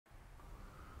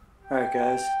Alright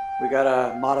guys, we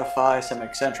gotta modify some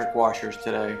eccentric washers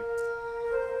today.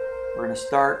 We're gonna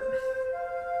start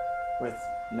with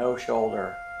no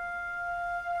shoulder.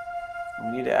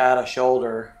 We need to add a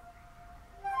shoulder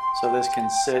so this can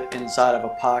sit inside of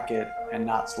a pocket and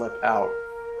not slip out.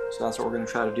 So that's what we're gonna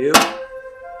try to do.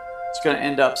 It's gonna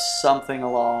end up something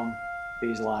along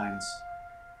these lines.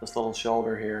 This little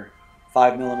shoulder here,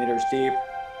 5 millimeters deep.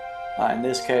 In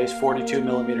this case, 42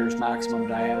 millimeters maximum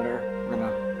diameter.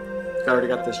 I already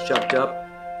got this chucked up.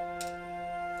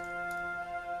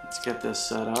 Let's get this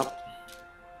set up.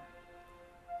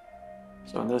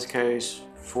 So in this case,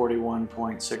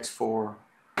 41.64.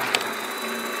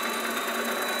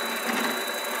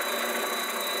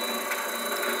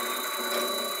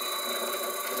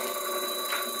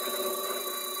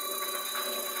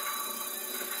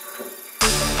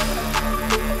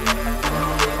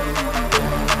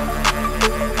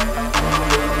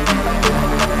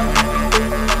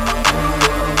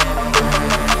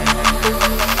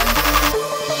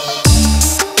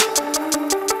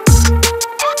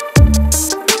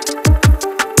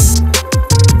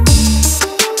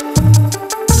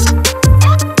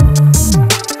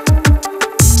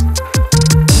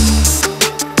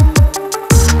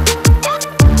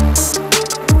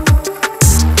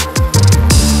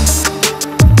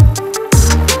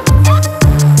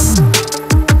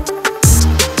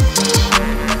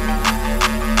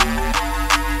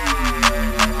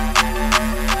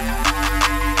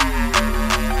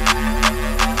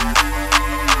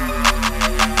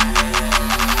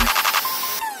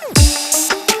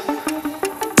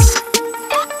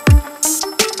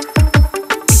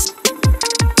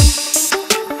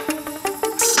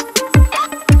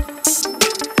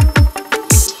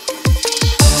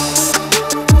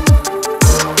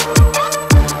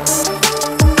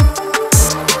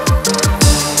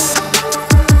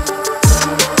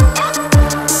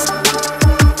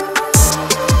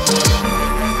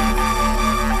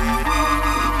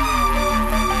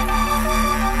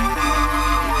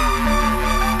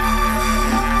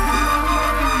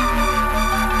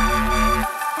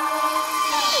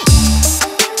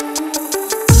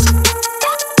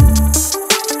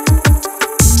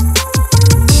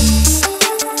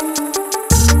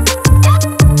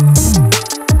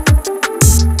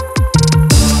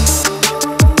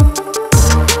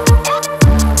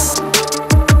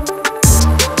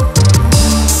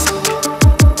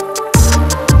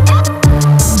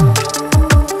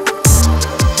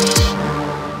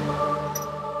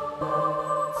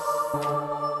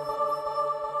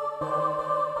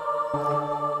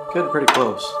 Getting pretty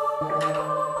close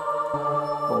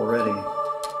already.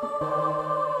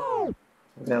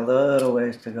 We got a little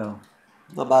ways to go.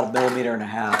 About 1.5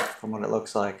 millimeters from what it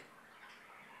looks like.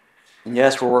 And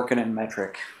yes, we're working in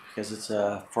metric because it's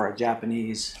for a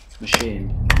Japanese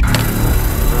machine.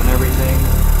 Run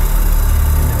everything